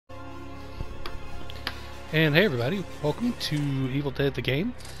And hey everybody, welcome to Evil Dead the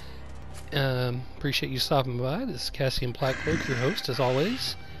Game. Appreciate you stopping by. This is Cassian Blackcloak, your host as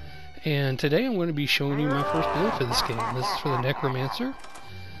always. And today I'm going to be showing you my first build for this game. This is for the Necromancer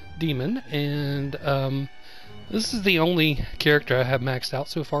Demon, and this is the only character I have maxed out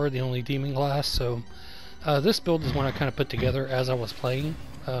so far, the only demon class. So this build is one I kind of put together as I was playing,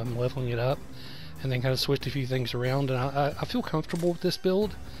 leveling it up, and then kind of switched a few things around. And I feel comfortable with this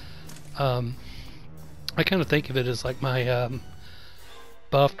build. I kind of think of it as like my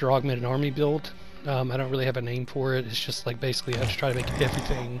buffed or augmented army build. I don't really have a name for it. It's just like basically I have to try to make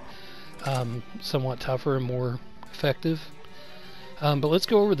everything somewhat tougher and more effective. But let's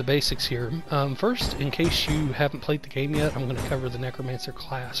go over the basics here. First, in case you haven't played the game yet, I'm going to cover the Necromancer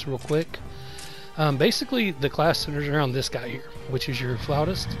class real quick. Basically, the class centers around this guy here, which is your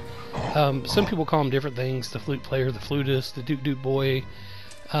flautist. Some people call him different things: the flute player, the flutist, the doot boy.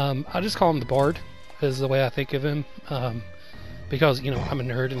 I just call him the bard, is the way I think of him, because, you know, I'm a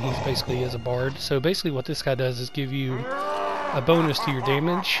nerd and he's basically is a bard. So basically what this guy does is give you a bonus to your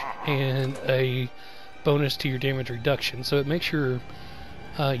damage and a bonus to your damage reduction. So it makes your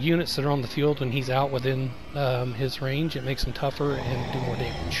units that are on the field when he's out within his range, it makes them tougher and do more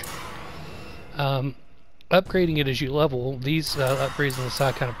damage. Upgrading it as you level, these upgrades on the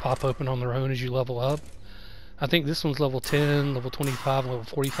side kind of pop open on their own as you level up. I think this one's level 10, level 25, level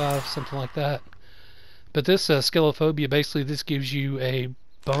 45, something like that. But this skelephobia, basically this gives you a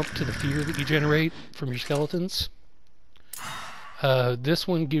bump to the fear that you generate from your skeletons. This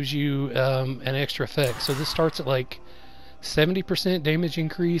one gives you an extra effect. So this starts at like 70% damage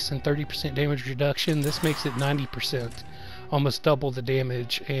increase and 30% damage reduction. This makes it 90%, almost double the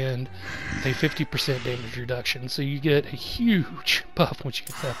damage, and a 50% damage reduction. So you get a huge buff once you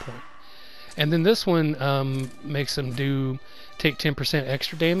get to that point. And then this one makes them take 10%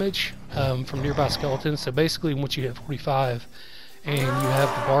 extra damage from nearby skeletons. So basically, once you hit 45 and you have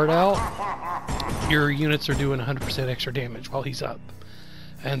the bard out, your units are doing 100% extra damage while he's up.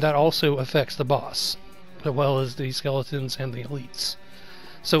 And that also affects the boss, as well as the skeletons and the elites.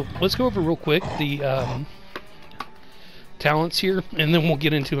 So let's go over real quick the talents here, and then we'll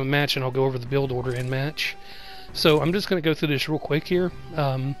get into a match, and I'll go over the build order in match. So I'm just going to go through this real quick here.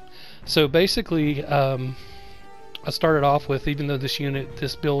 So basically, I started off with, even though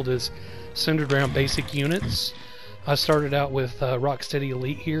this build is centered around basic units, I started out with Rocksteady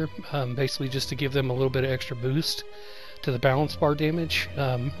Elite here, basically just to give them a little bit of extra boost to the balance bar damage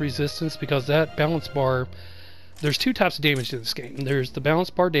resistance, because that balance bar, there's two types of damage in this game. There's the balance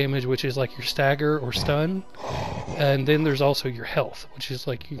bar damage, which is like your stagger or stun, and then there's also your health, which is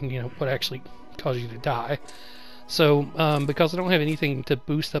like, you know, what actually causes you to die. So, because I don't have anything to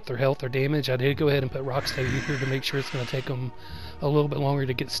boost up their health or damage, I did go ahead and put Rocksteady here to make sure it's going to take them a little bit longer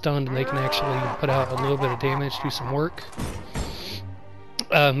to get stunned, and they can actually put out a little bit of damage, do some work.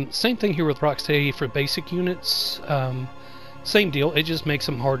 Same thing here with Rocksteady for basic units. Same deal, it just makes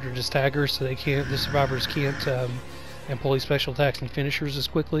them harder to stagger, so the survivors can't employ special attacks and finishers as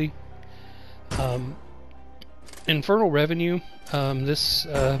quickly. Infernal Revenue, this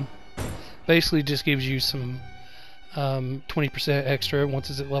basically just gives you some 20% extra once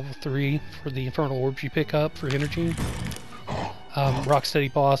it's at level 3 for the Infernal Orbs you pick up for energy.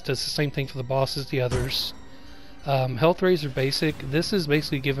 Rocksteady Boss does the same thing for the boss as the others. Health Raise are basic. This is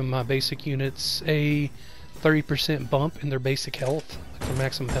basically giving my basic units a 30% bump in their basic health, like their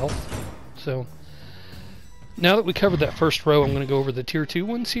maximum health. So now that we covered that first row, I'm going to go over the tier 2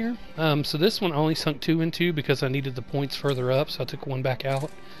 ones here. So this one I only sunk 2 into because I needed the points further up, so I took one back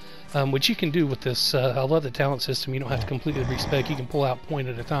out. Which you can do with this, I love the talent system. You don't have to completely respec. You can pull out point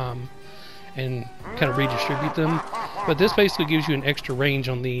at a time and kind of redistribute them. But this basically gives you an extra range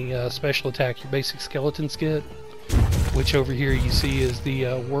on the special attack your basic skeletons get, which over here you see is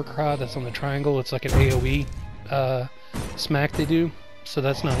the war cry that's on the triangle. It's like an AoE smack they do, so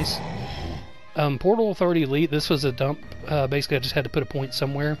that's nice. Portal Authority Elite, this was a dump. Basically I just had to put a point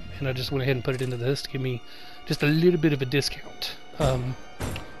somewhere, and I just went ahead and put it into this to give me just a little bit of a discount.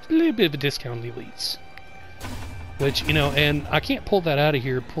 A little bit of a discount on the elites, which, you know, and I can't pull that out of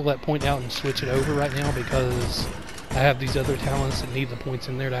here, pull that point out and switch it over right now, because I have these other talents that need the points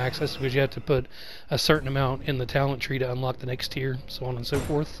in there to access, because you have to put a certain amount in the talent tree to unlock the next tier, so on and so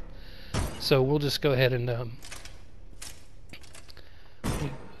forth. So we'll just go ahead and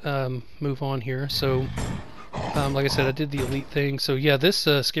move on here. So like I said, I did the elite thing. So yeah, this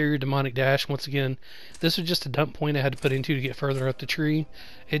Scary Demonic Dash, once again, this was just a dump point I had to put into to get further up the tree.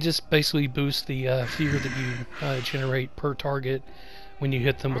 It just basically boosts the fear that you generate per target when you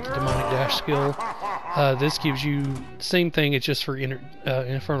hit them with the Demonic Dash skill. This gives you, same thing, it's just for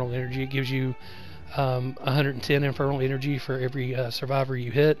infernal energy. It gives you 110 infernal energy for every survivor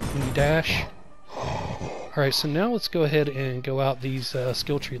you hit when you dash. Alright, so now let's go ahead and go out these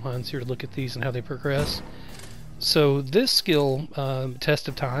skill tree lines here to look at these and how they progress. So this skill, Test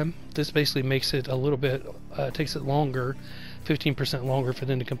of Time, this basically makes it a little bit, takes it longer, 15% longer for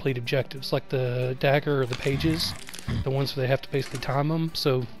them to complete objectives, like the dagger or the pages, the ones where they have to basically time them,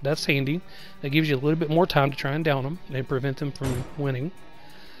 so that's handy. That gives you a little bit more time to try and down them and prevent them from winning.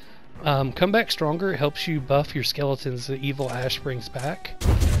 Come Back Stronger helps you buff your skeletons that Evil Ash brings back.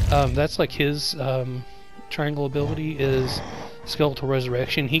 That's like his triangle ability is Skeletal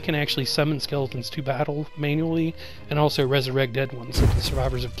Resurrection. He can actually summon skeletons to battle manually and also resurrect dead ones that the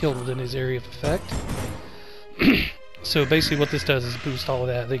survivors have killed within his area of effect. So basically what this does is boost all of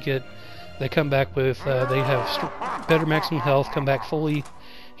that. They come back with, they have better maximum health, come back fully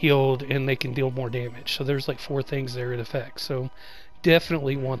healed, and they can deal more damage. So there's like 4 things there in effect. So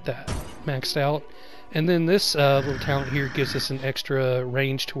definitely want that maxed out. And then this little talent here gives us an extra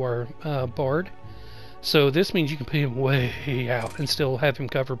range to our Bard. So this means you can put him way out and still have him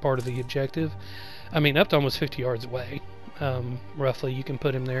cover part of the objective. I mean, up to almost 50 yards away, roughly. You can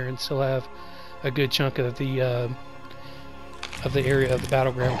put him there and still have a good chunk of the area of the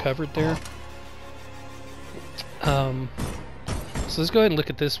battleground covered there. So let's go ahead and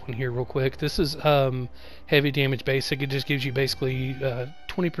look at this one here real quick. This is heavy damage basic. It just gives you basically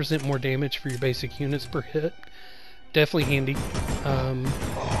 20% more damage for your basic units per hit. Definitely handy.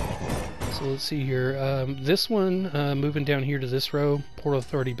 So let's see here. This one, moving down here to this row, Portal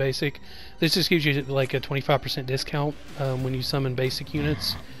Authority Basic. This just gives you like a 25% discount when you summon basic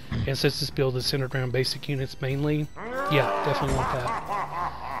units. And since this build is centered around basic units mainly, yeah, definitely want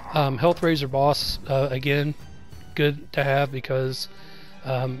that. Health Razor Boss, again, good to have because,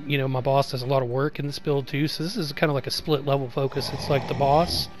 you know, my boss does a lot of work in this build too. So this is kind of like a split level focus. It's like the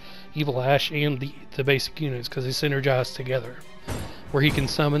boss, Evil Ash, and the basic units because they synergize together, where he can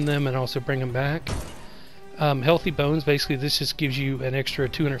summon them and also bring them back. Healthy Bones, basically this just gives you an extra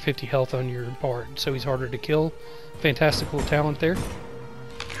 250 health on your Bard, so he's harder to kill. Fantastic little talent there.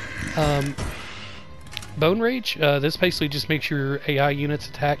 Bone Rage, this basically just makes your AI units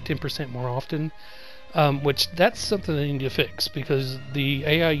attack 10% more often, which that's something they need to fix, because the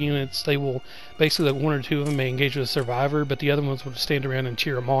AI units, they will basically, like 1 or 2 of them may engage with a survivor, but the other ones will stand around and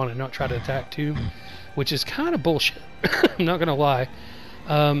cheer them on and not try to attack too, which is kind of bullshit. I'm not gonna lie.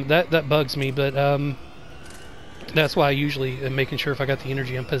 That bugs me, but that's why I usually am making sure if I got the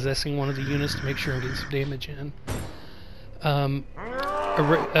energy, I'm possessing one of the units to make sure I'm getting some damage in.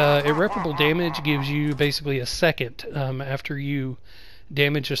 Irreparable Damage gives you basically a second after you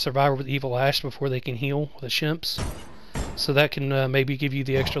damage a survivor with Evil Ash before they can heal with the shimps. So that can maybe give you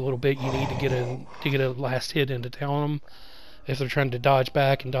the extra little bit you need to get a last hit into town them. If they're trying to dodge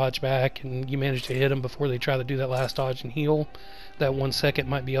back and you manage to hit them before they try to do that last dodge and heal, that 1 second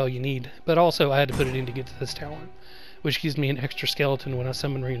might be all you need. But also I had to put it in to get to this talent, which gives me an extra skeleton when I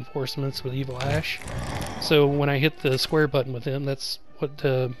summon reinforcements with Evil Ash. So when I hit the square button with him, that's what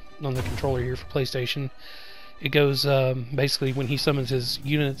on the controller here for PlayStation, it goes basically when he summons his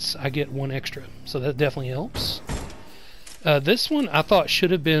units, I get 1 extra. So that definitely helps. This one I thought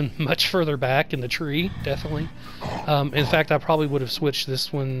should have been much further back in the tree, definitely. In fact, I probably would have switched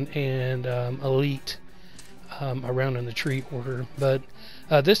this one and Elite around in the tree order. But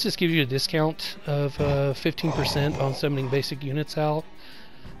this just gives you a discount of 15% on summoning basic units out.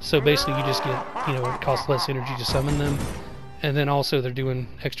 So basically you just get, you know, it costs less energy to summon them. And then also they're doing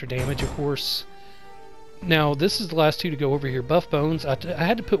extra damage, of course. Now this is the last 2 to go over here. Buff Bones, I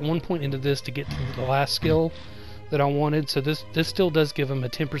had to put 1 point into this to get to the last skill that I wanted, so this still does give him a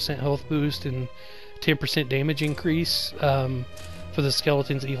 10% health boost and 10% damage increase for the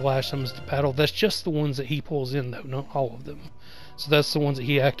skeletons Evil Ash summons to battle. That's just the ones that he pulls in though, not all of them. So that's the ones that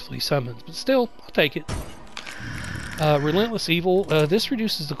he actively summons, but still, I'll take it. Relentless Evil, this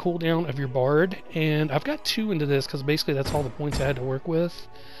reduces the cooldown of your Bard, and I've got 2 into this because basically that's all the points I had to work with.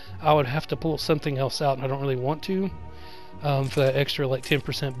 I would have to pull something else out, and I don't really want to for that extra like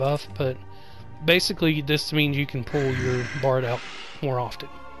 10% buff, but basically this means you can pull your Bard out more often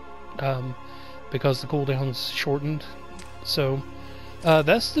because the cooldown's shortened. So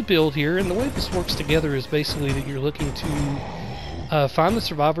that's the build here, and the way this works together is basically that you're looking to find the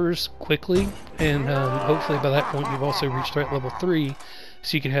survivors quickly, and hopefully by that point you've also reached threat level 3,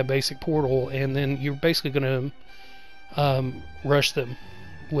 so you can have basic portal, and then you're basically going to rush them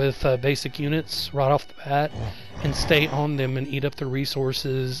with basic units right off the bat and stay on them and eat up their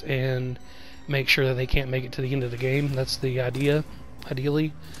resources and make sure that they can't make it to the end of the game. That's the idea,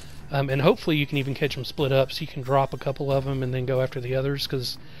 ideally. And hopefully you can even catch them split up, so you can drop a couple of them and then go after the others,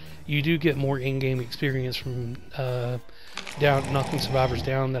 because you do get more in-game experience from knocking survivors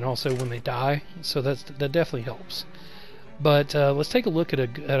down than also when they die. So that definitely helps. But let's take a look at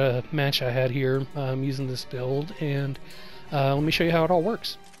a match I had here using this build, and let me show you how it all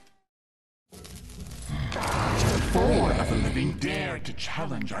works. 4 of the living dare to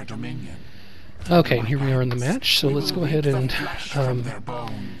challenge our dominion. Okay, here we are in the match, so let's go ahead and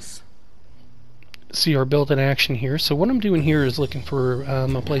see our build in action here. So what I'm doing here is looking for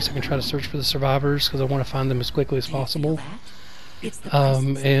a place I can try to search for the survivors, because I want to find them as quickly as possible.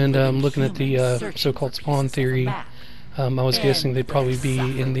 And looking at the so-called spawn theory, I was guessing they'd probably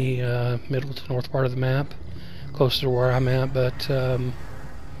be in the middle to north part of the map, closer to where I'm at, but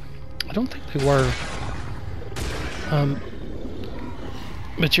I don't think they were.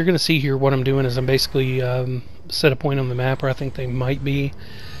 But you're going to see here what I'm doing is I'm basically set a point on the map where I think they might be,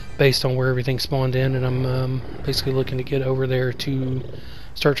 based on where everything spawned in, and I'm basically looking to get over there to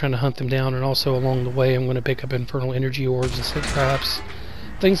start trying to hunt them down. And also along the way I'm going to pick up infernal energy orbs and stick traps,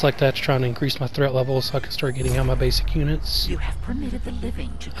 things like that, to try to increase my threat level so I can start getting out my basic units. You have permitted the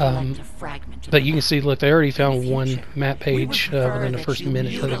living to collect a fragment of but you can see, look, they already found one map page within the first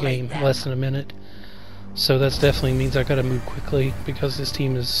minute of the game, less than a minute. So that definitely means I gotta move quickly, because this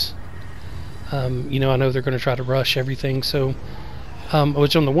team is, you know, I know they're going to try to rush everything, so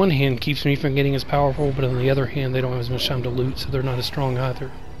which on the one hand keeps me from getting as powerful, but on the other hand they don't have as much time to loot, so they're not as strong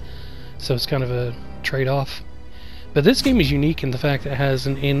either. So it's kind of a trade-off. But this game is unique in the fact that it has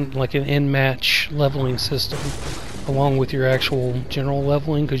an in-match leveling system along with your actual general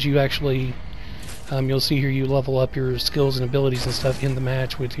leveling, because you actually, you'll see here, you level up your skills and abilities and stuff in the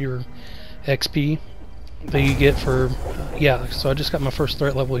match with your XP that you get for, yeah, so I just got my first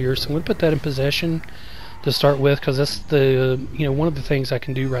threat level here, so I'm going to put that in possession to start with, because that's the, you know, one of the things I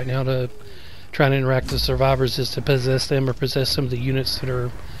can do right now to try and interact with survivors is to possess them, or possess some of the units that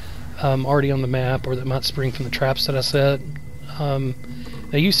are already on the map, or that might spring from the traps that I set. Now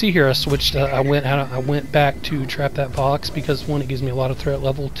you see here I switched, I went back to trap that box, because one, it gives me a lot of threat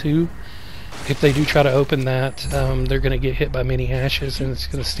level. 2, if they do try to open that, they're going to get hit by many ashes, and it's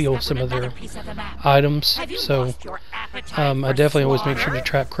going to steal some of their items. So I definitely always make sure to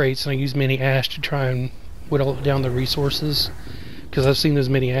trap crates, and I use mini ash to try and whittle down the resources, because I've seen those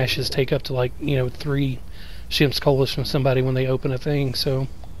mini ashes take up to, like, you know, 3 ship's colas from somebody when they open a thing, so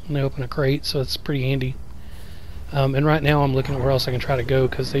when they open a crate, so it's pretty handy. And right now I'm looking at where else I can try to go,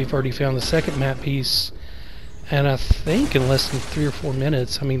 because they've already found the second map piece. And I think in less than 3 or 4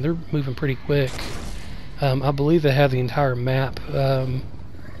 minutes, I mean, they're moving pretty quick. I believe they have the entire map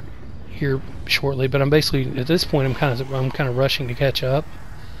here shortly, but I'm basically, at this point, I'm kind of rushing to catch up,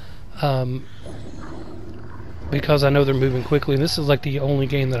 because I know they're moving quickly. And this is like the only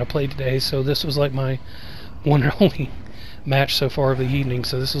game that I played today, so this was like my one and only match so far of the evening.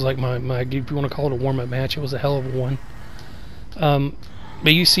 So this is like my if you want to call it a warm-up match, it was a hell of a one.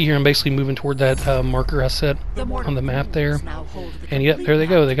 But you see here I'm basically moving toward that marker I set on the map there, and yep, there they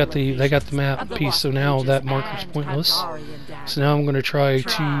go. They got the map piece. So now that marker's pointless. So now I'm going to try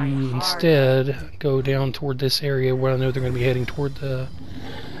to instead go down toward this area where I know they're going to be heading toward the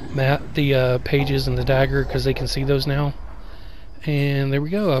map, the pages and the dagger, because they can see those now. And there we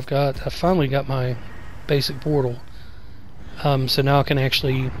go. I finally got my basic portal. So now I can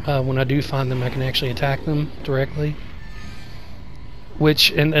actually, when I do find them, I can actually attack them directly.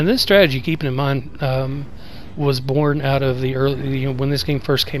 Which, and this strategy, keeping in mind, was born out of the early, you know, when this game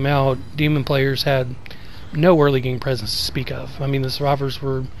first came out, Demon players had no early game presence to speak of. I mean, the survivors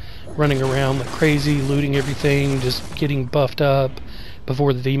were running around like crazy, looting everything, just getting buffed up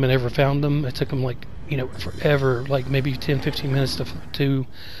before the demon ever found them. It took them, like, you know, forever, like maybe 10-15 minutes to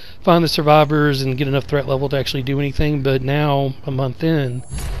find the survivors and get enough threat level to actually do anything. But now, a month in,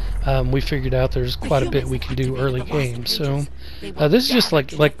 we figured out there's quite a bit we can do early game. So this is just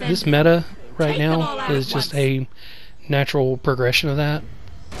like this meta right now is just a natural progression of that.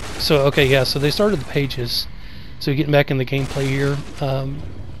 So okay, yeah, so they started the pages. So getting back in the gameplay here,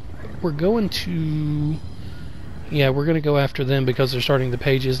 we're going to, yeah, we're going to go after them because they're starting the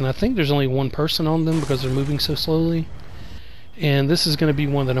pages, and I think there's only one person on them because they're moving so slowly. And this is going to be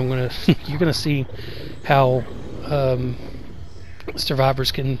one that I'm going to you're going to see how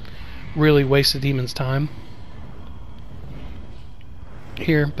survivors can really waste the demon's time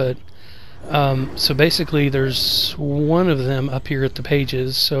here. But so basically there's one of them up here at the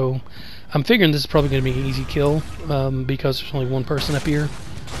pages, so I'm figuring this is probably going to be an easy kill because there's only one person up here,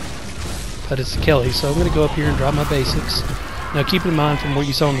 but it's Kelly. So I'm going to go up here and drop my basics, Now keep in mind from what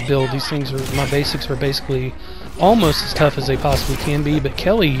you saw in the build, these things are, my basics are basically almost as tough as they possibly can be, but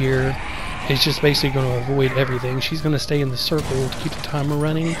Kelly here is just basically going to avoid everything. She's going to stay in the circle to keep the timer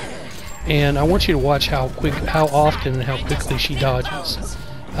running, and I want you to watch how often and how quickly she dodges.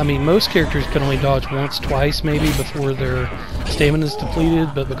 I mean, most characters can only dodge once, twice maybe before their stamina is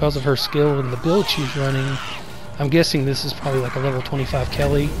depleted, but because of her skill and the build she's running, I'm guessing this is probably like a level 25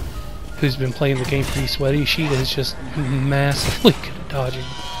 Kelly, who's been playing the game pretty sweaty. She is just massively good at dodging.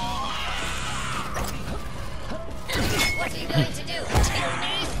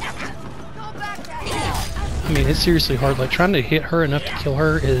 I mean, it's seriously hard. Like, trying to hit her enough to kill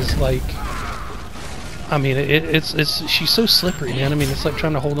her is like, I mean, she's so slippery, man. I mean, it's like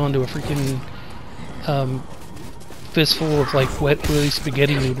trying to hold on to a freaking fistful of like wet willy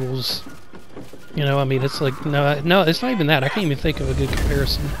spaghetti noodles. You know, I mean, it's like, no, it's not even that. I can't even think of a good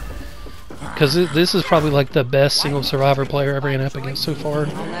comparison. Because this is probably like the best single survivor player I've ran up against so far.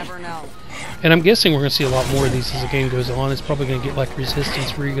 And I'm guessing we're going to see a lot more of these as the game goes on. It's probably going to get like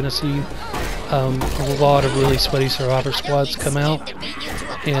Resistance, where you're going to see a lot of really sweaty survivor squads come out.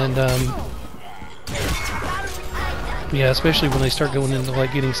 And yeah, especially when they start going into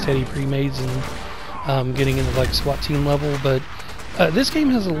like getting steady pre-mades and getting into like SWAT team level. But this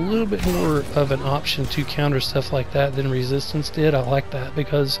game has a little bit more of an option to counter stuff like that than Resistance did. I like that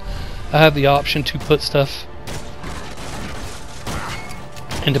because I have the option to put stuff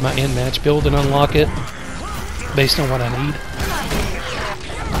into my end match build and unlock it based on what I need.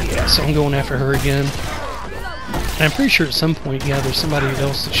 Yeah, so I'm going after her again. And I'm pretty sure at some point, yeah, there's somebody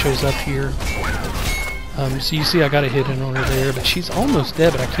else that shows up here. So you see I got a hit in on her there, but she's almost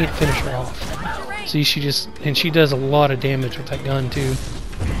dead, but I can't finish her off. See, she does a lot of damage with that gun too.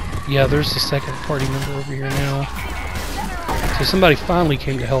 Yeah, there's the second party member over here now. So somebody finally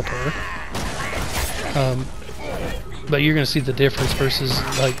came to help her. But you're going to see the difference versus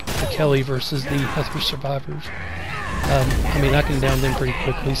like the Kelly versus the other survivors. I mean, I can down them pretty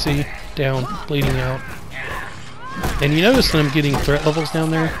quickly. See? Down, bleeding out. And you notice that I'm getting threat levels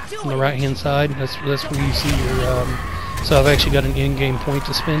down there on the right hand side. That's where you see your... so I've actually got an in-game point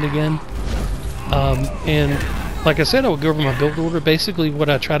to spend again. And like I said, I would go over my build order. Basically what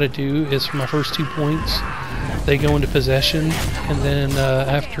I try to do is for my first 2 points, they go into possession, and then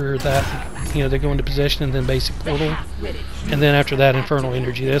after that, you know, they go into possession and then basic portal, and then after that infernal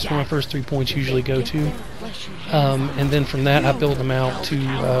energy. That's where my first 3 points usually go to. And then from that I build them out to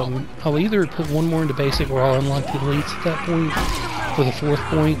I'll either put one more into basic or I'll unlock the elites at that point for the 4th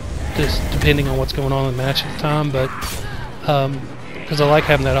point, just depending on what's going on in the match at the time. But because I like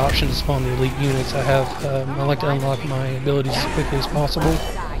having that option to spawn the elite units, I like to unlock my abilities as quickly as possible.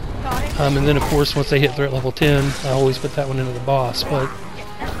 And then of course once they hit threat level 10, I always put that one into the boss. But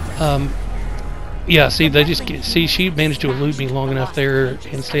yeah, see, she managed to elude me long enough there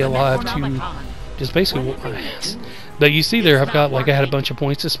and stay alive to just basically whoop my ass. But you see there, I had a bunch of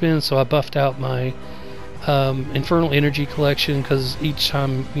points to spend, so I buffed out my infernal energy collection, because each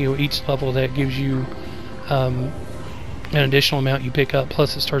time, you know, each level that gives you an additional amount you pick up,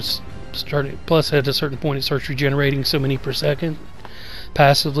 plus plus at a certain point it starts regenerating so many per second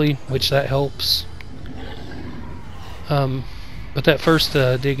passively, which that helps. But that first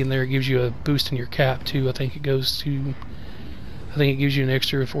dig in there gives you a boost in your cap too. I think it gives you an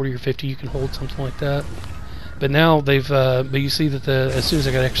extra 40 or 50 you can hold, something like that. But now they've but you see that as soon as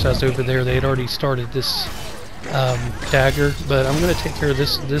I got exercised over there, they had already started this dagger. But I'm going to take care of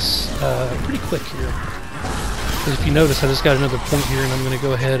this pretty quick here. Because if you notice, I just got another point here, and I'm going to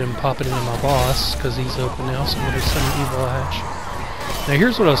go ahead and pop it into my boss because he's open now. So I'm going to summon Evil Ash. Now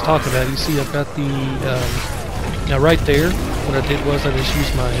here's what I was talking about. You see, I've got the now right there. What I did was I just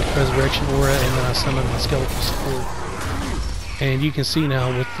used my Resurrection Aura, and then I summoned my Skeletal Support. And you can see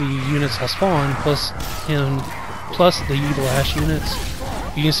now with the units I spawned, plus the Evil Ash units,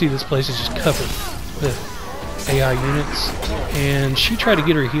 you can see this place is just covered with AI units. And she tried to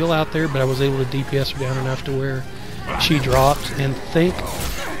get her heal out there, but I was able to DPS her down enough to where she dropped. And thank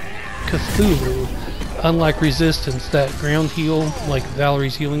Cthulhu, unlike Resistance, that ground heal, like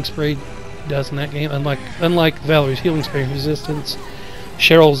Valerie's healing spray does in that game, unlike Valerie's healing spray in Resistance,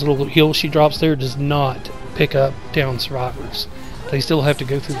 Cheryl's little heal she drops there does not pick up down survivors. They still have to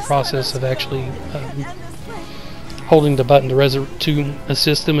go through the process of actually holding the button to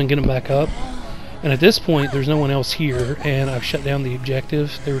assist them and get them back up. And at this point, there's no one else here, and I've shut down the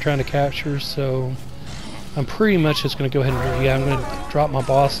objective they were trying to capture, so I'm pretty much just going to go ahead and I'm going to drop my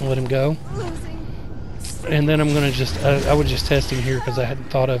boss and let him go. And then I'm going to just, I was just testing here because I hadn't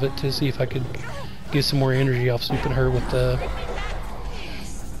thought of it, to see if I could get some more energy off swooping her with the...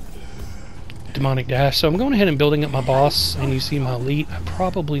 demonic dash. So I'm going ahead and building up my boss, and you see my elite. I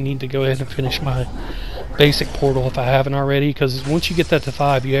probably need to go ahead and finish my basic portal if I haven't already, because once you get that to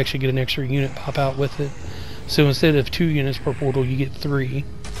 5, you actually get an extra unit pop out with it. So instead of 2 units per portal, you get 3.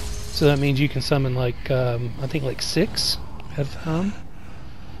 So that means you can summon like I think like 6 at a time.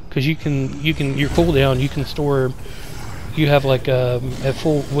 Because you can your cooldown, you can store. You have like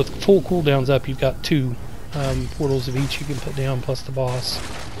with full cooldowns up, you've got 2 portals of each you can put down, plus the boss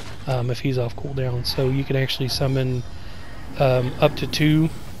if he's off cooldown. So you can actually summon up to 2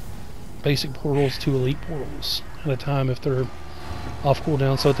 basic portals, 2 elite portals at a time if they're off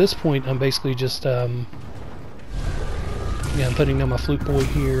cooldown. So at this point, I'm basically just I'm putting down my flute boy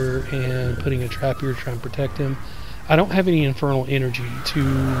here and putting a trap here to try and protect him. I don't have any infernal energy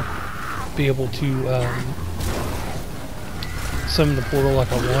to be able to summon the portal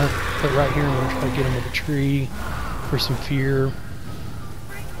like I want, but right here I'm going to try to get him with a tree for some fear.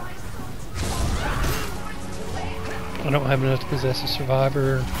 I don't have enough to possess a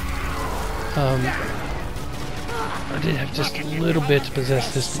survivor. I did have just a little bit to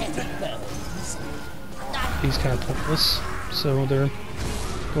possess this dude. He's kind of pointless, so they're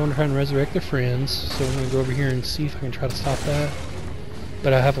going to try and resurrect their friends. So I'm going to go over here and see if I can try to stop that.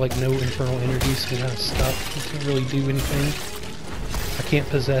 But I have like no infernal energy, so I'm kind of stuck. I can't really do anything. I can't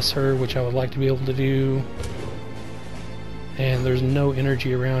possess her, which I would like to be able to do. And there's no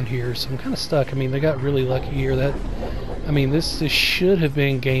energy around here, so I'm kind of stuck. I mean, they got really lucky here. This should have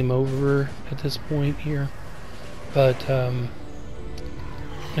been game over at this point here. But, and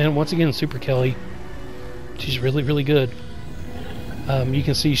once again, Super Kelly. She's really, really good. You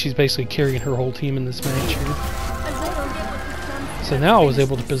can see she's basically carrying her whole team in this match here. So now I was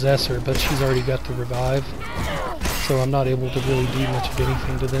able to possess her, but she's already got the revive. So I'm not able to really do much of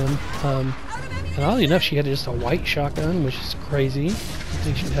anything to them. And oddly enough, she had just a white shotgun, which is crazy. I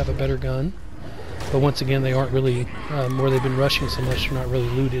think she'd have a better gun. But once again, they aren't really, where they've been rushing so much, they're not really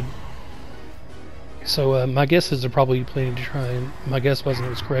looted. So my guess is they're probably planning to try and, my guess wasn't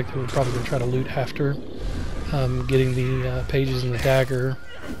it was correct, they were probably going to try to loot after getting the pages and the dagger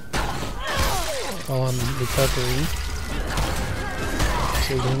while I'm recovering.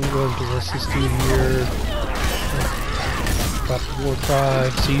 So then we go and possess this dude here. Drop the war cry.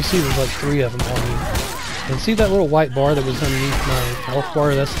 So you see there's like 3 of them on me. And see that little white bar that was underneath my health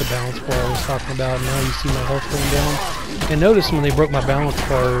bar? That's the balance bar I was talking about. Now you see my health going down. And notice when they broke my balance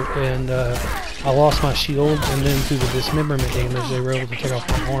bar and I lost my shield, and then through the dismemberment damage they were able to take off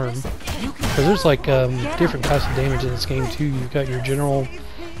my arm. Because there's like different types of damage in this game too. You've got your general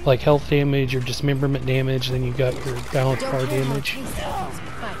like health damage, your dismemberment damage, then you've got your balance bar damage.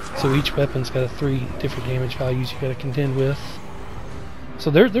 So each weapon's got 3 different damage values you got to contend with. So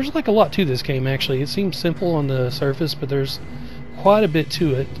there's like a lot to this game actually. It seems simple on the surface, but there's quite a bit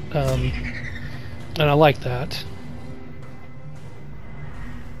to it, and I like that.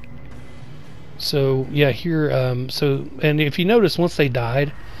 So yeah, here, and if you notice, once they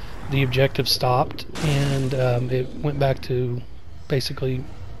died, the objective stopped, and it went back to basically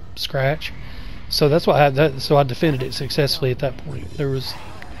scratch. So that's why I had that. So I defended it successfully at that point. There was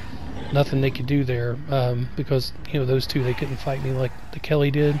nothing they could do there, because those 2, they couldn't fight me like the Kelly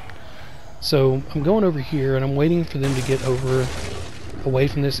did. So I'm going over here and I'm waiting for them to get away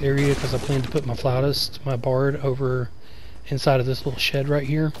from this area, because I plan to put my flautist, my bard, over inside of this little shed right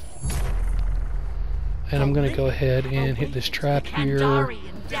here. And I'm going to go ahead and hit this trap here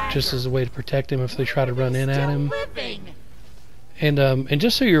just as a way to protect him if they try to run in at him. And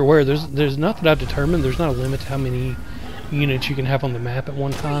just so you're aware, there's not that I've determined, there's not a limit to how many units you can have on the map at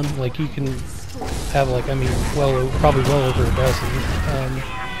one time. Like you can have like, probably well over a dozen,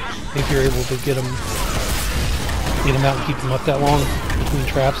 if you're able to get them out and keep them up that long between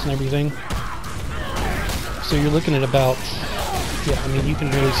traps and everything. So you're looking at about, you can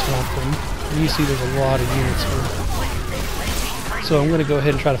really swamp them. And you see there's a lot of units here. So I'm going to go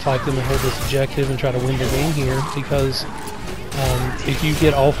ahead and try to fight them and hold this objective and try to win the game here, because if you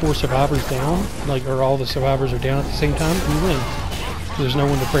get all 4 survivors down, or all the survivors are down at the same time, you win. There's no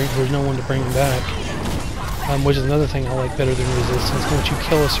one to bring them back. Which is another thing I like better than Resistance. Once you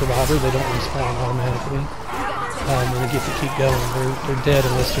kill a survivor, they don't respawn automatically. And they get to keep going. They're dead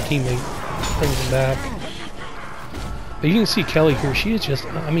unless their teammate brings them back. But you can see Kelly here. She is just,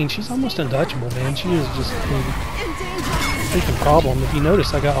 she's almost untouchable, man. She is just a freaking problem. If you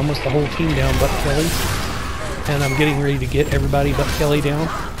notice, I got almost the whole team down but Kelly. And I'm getting ready to get everybody but Kelly down.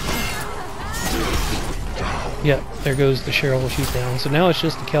 Yeah, there goes the Cheryl, she's down. So now it's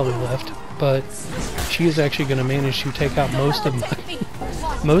just the Kelly left. But she is actually going to manage to take out most of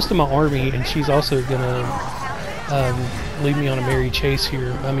my army, and she's also going to lead me on a merry chase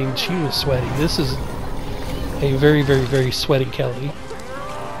here. I mean, she was sweaty. This is a very, very, very sweaty Kelly.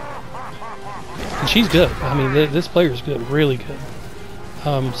 And she's good. I mean, this player is good, really good.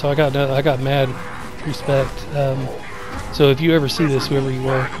 So I got mad respect. So if you ever see this, whoever you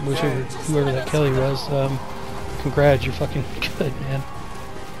were, whoever that Kelly was, congrats, you're fucking good, man.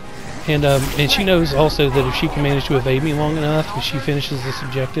 And she knows also that if she can manage to evade me long enough, if she finishes this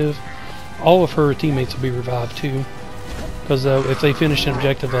objective, all of her teammates will be revived too. Because if they finish an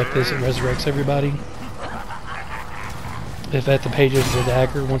objective like this, it resurrects everybody. If at the page of the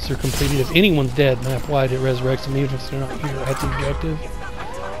dagger, once they're completed, if anyone's dead map-wide, it resurrects them even if they're not here at the objective.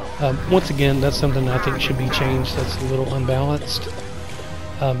 Once again, that's something I think should be changed. That's a little unbalanced.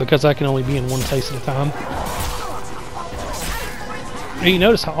 Because I can only be in one place at a time. And you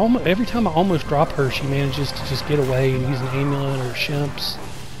notice how every time I almost drop her, she manages to just get away and use an amulet or shimps.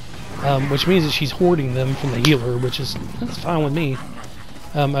 Which means that she's hoarding them from the healer, that's fine with me.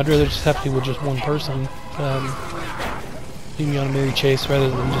 I'd rather just have to do with just one person. Leave me on a merry chase rather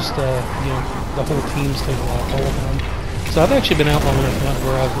than just, you know, the whole team staying alive all the time. So I've actually been out long enough now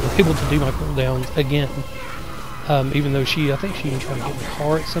where I was able to do my cooldowns again. Even though I think she even tried to get in the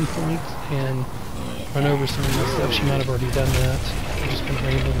car at some point and run over some of the stuff. She might have already done that. I've just been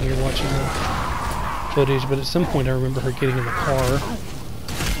rambling here watching the footage, but at some point I remember her getting in the car.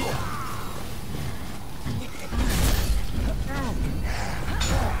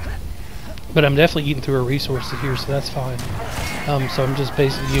 But I'm definitely eating through her resources here, so that's fine. So I'm just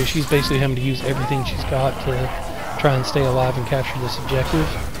basically, you know, she's basically having to use everything she's got to try and stay alive and capture this objective.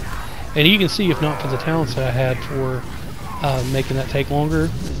 And you can see, if not for the talents that I had for making that take longer,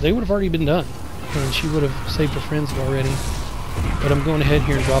 they would have already been done. And she would have saved her friends already. But I'm going ahead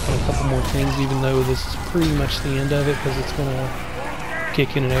here and dropping a couple more things, even though this is pretty much the end of it, because it's going to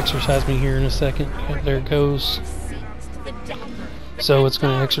kick in and exercise me here in a second. Yep, there it goes. So it's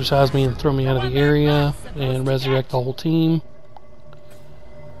going to exercise me and throw me out of the area and resurrect the whole team.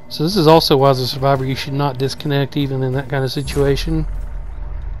 So this is also why, as a survivor, you should not disconnect even in that kind of situation.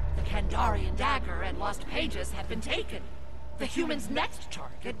 The Kandarian dagger and lost pages have been taken. The human's next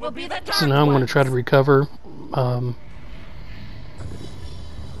target will be the dark So now I'm going to try to recover.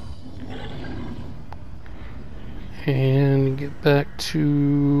 And get back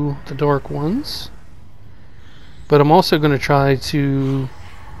to the dark ones. But I'm also going to try to,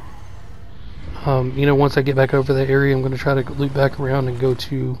 you know, once I get back over that area, I'm going to try to loop back around and go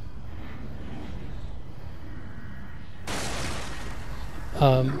to,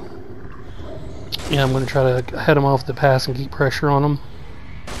 yeah, I'm going to try to head them off the pass and keep pressure on them.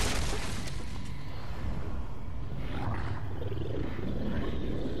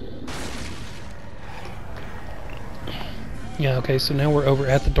 Yeah, okay, so now we're over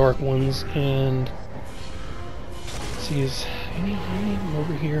at the dark ones, and see, is any of them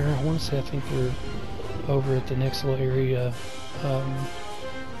over here? I want to say I think we're over at the next little area,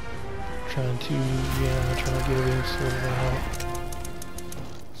 trying to get everything sorted out.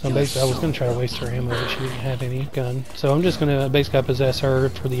 So basically, I was going to try to waste her ammo, but she didn't have any gun. So I'm just going to basically possess her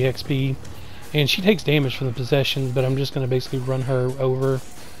for the XP, and she takes damage from the possession, but I'm just going to basically run her over,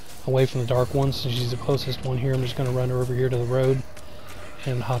 away from the dark ones, since she's the closest one here. I'm just going to run her over here to the road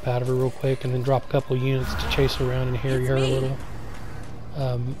and hop out of her real quick, and then drop a couple of units to chase her around and harry her a little.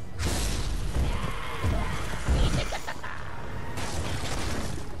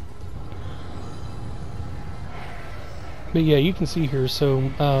 But yeah, you can see here, so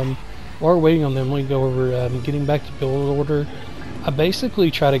while we're waiting on them, we go over getting back to build order. I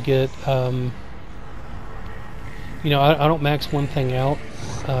basically try to get, you know, I don't max one thing out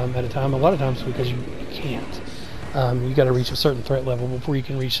at a time, a lot of times because you can't. You got to reach a certain threat level before you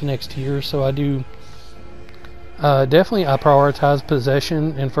can reach the next tier. So I do definitely I prioritize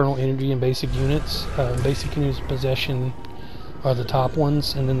possession, infernal energy, and basic units. Basic units, possession are the top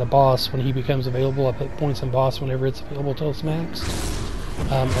ones, and then the boss, when he becomes available, I put points in boss whenever it's available till it's maxed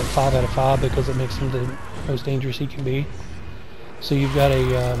at 5 out of 5 because it makes him the most dangerous he can be. So you've got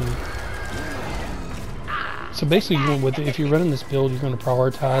a so basically, if you're running this build, you're going to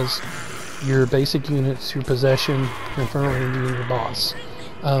prioritize your basic units, your possession, your infernal energy, and your boss.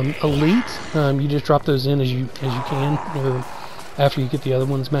 Elite, you just drop those in as you can, or after you get the other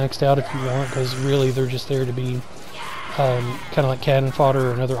ones maxed out if you want, because really they're just there to be kind of like cannon fodder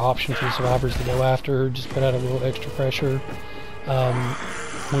or another option for the survivors to go after. Just put out a little extra pressure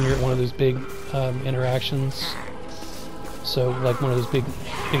when you're at one of those big interactions. So like one of those big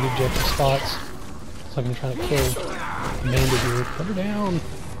objective spots. It's like I'm trying to kill Amanda here. Put her down.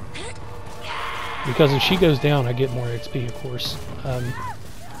 Because if she goes down, I get more XP, of course.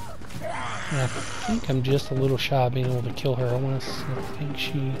 And I think I'm just a little shy of being able to kill her. I think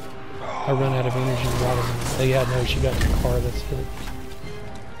I run out of energy rather than... Yeah, no, she got to the car, that's it.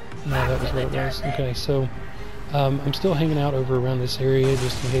 No, that was what it was. Okay, so I'm still hanging out over around this area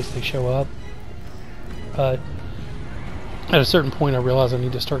just in case they show up. But at a certain point I realize I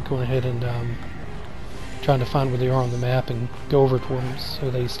need to start going ahead and trying to find where they are on the map and go over toward them so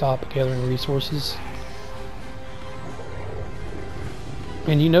they stop gathering resources.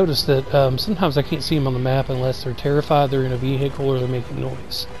 And you notice that sometimes I can't see them on the map unless they're terrified, they're in a vehicle, or they're making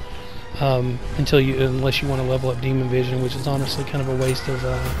noise. Unless you want to level up Demon Vision, which is honestly kind of a waste of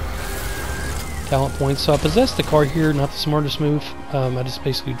talent points. So I possessed the car here, not the smartest move. I just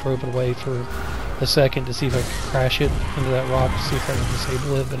basically drove it away for a second to see if I could crash it into that rock to see if I could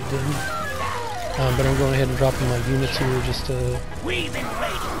disable it, but it didn't. But I'm going ahead and dropping my units here just to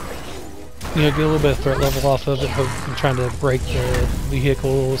get a little bit of threat level off of it. I'm trying to break the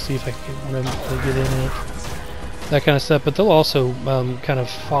vehicle, see if I can get one of them to get in it. That kind of stuff, but they'll also kind of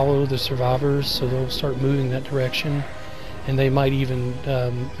follow the survivors, so they'll start moving that direction, and they might even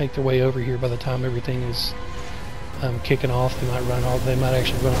make their way over here by the time everything is kicking off. They might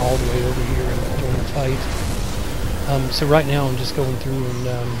actually run all the way over here and join the fight. So right now I'm just going through and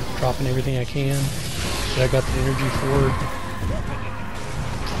dropping everything I can that I got the energy for.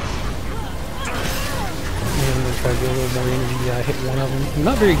 And I'm going to try to get a little more energy. I hit one of them. I'm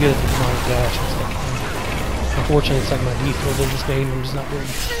not very good at the demonic dash. Unfortunately, it's like my default in this game. I'm just not very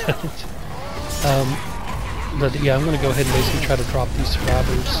good at it. But yeah, I'm going to go ahead and basically try to drop these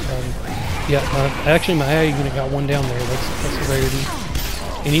survivors. Actually my AI unit got one down there. That's a rarity.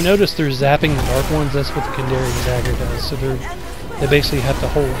 And you notice they're zapping the dark ones. That's what the Kandarian dagger does. So they basically have to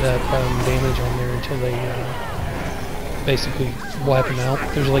hold that damage on there until they basically wipe them out.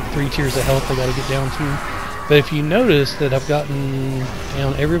 There's like 3 tiers of health they got to get down to. But if you notice that I've gotten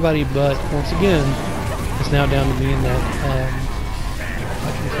down everybody but, once again, it's now down to me and that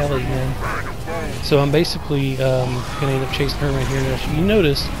fucking Kelly again. So I'm basically going to end up chasing her right here. Now, you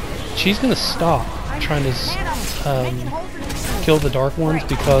notice she's going to stop trying to kill the dark ones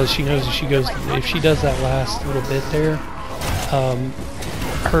because she knows if she does that last little bit there,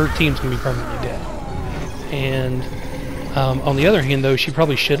 her team's going to be permanently dead. And on the other hand, though, she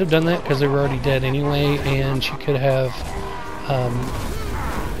probably should have done that because they were already dead anyway, and she could have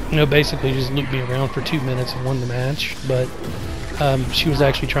basically just looped me around for 2 minutes and won the match. But she was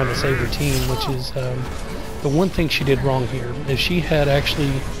actually trying to save her team, which is the one thing she did wrong here. If she had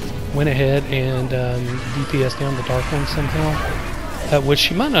actually went ahead and DPS down the dark one somehow, which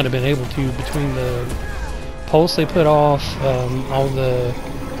she might not have been able to between the pulse they put off, all the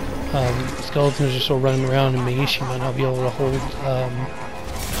skeletons are still running around, and me, she might not be able to hold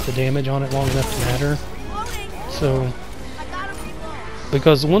the damage on it long enough to matter. So,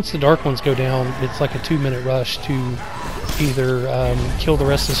 because once the dark ones go down, it's like a 2-minute rush to either kill the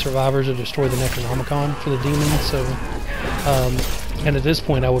rest of the survivors or destroy the Necronomicon for the demon. So, and at this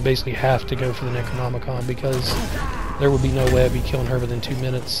point I would basically have to go for the Necronomicon because there would be no way I'd be killing her within 2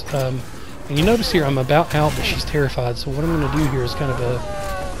 minutes. And you notice here I'm about out, but she's terrified. So what I'm going to do here is kind of a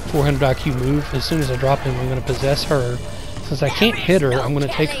 400 IQ move. As soon as I drop him, I'm going to possess her. Since I can't hit her, I'm going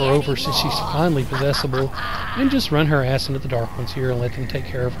to take her over since she's finally possessable and just run her ass into the dark ones here and let them take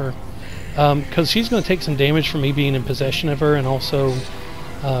care of her. Because she's going to take some damage from me being in possession of her and also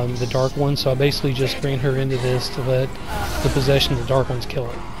the dark one, so I basically just ran her into this to let the possession of the dark ones kill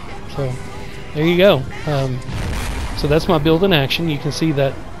her. So there you go. So that's my build in action. You can see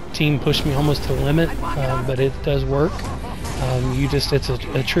that team pushed me almost to the limit, but it does work. It's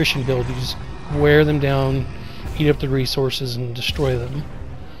an attrition build. You just wear them down, eat up the resources, and destroy them.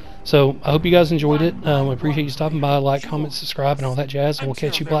 So I hope you guys enjoyed it. I appreciate you stopping by. Like, comment, subscribe, and all that jazz, and we'll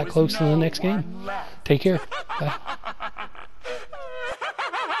catch you Black Cloaks in the next game. Take care. Bye.